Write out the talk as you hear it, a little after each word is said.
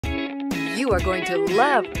You are going to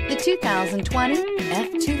love the 2020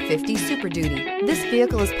 F-250 Super Duty. This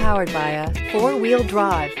vehicle is powered by a 4-wheel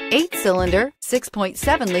drive, 8-cylinder,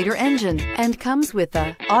 6.7-liter engine, and comes with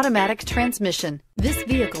a automatic transmission. This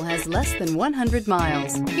vehicle has less than 100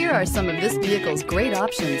 miles. Here are some of this vehicle's great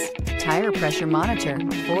options: tire pressure monitor,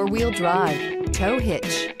 4-wheel drive, tow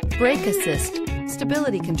hitch, brake assist,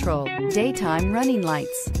 stability control, daytime running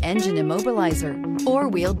lights, engine immobilizer,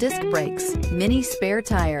 4-wheel disc brakes, mini spare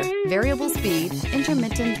tire, variable speed,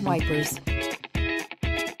 intermittent wipers.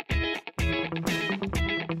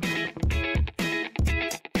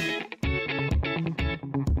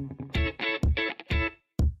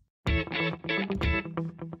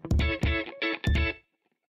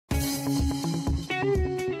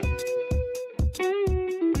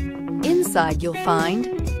 Inside you'll find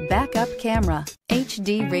backup camera,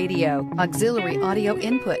 HD radio, auxiliary audio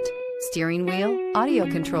input, steering wheel audio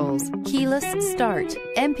controls, keyless start,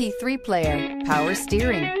 MP3 player, power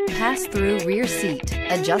steering, pass-through rear seat,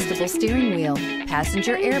 adjustable steering wheel,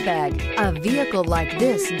 passenger airbag. A vehicle like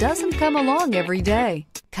this doesn't come along every day.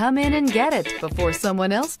 Come in and get it before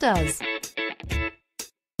someone else does.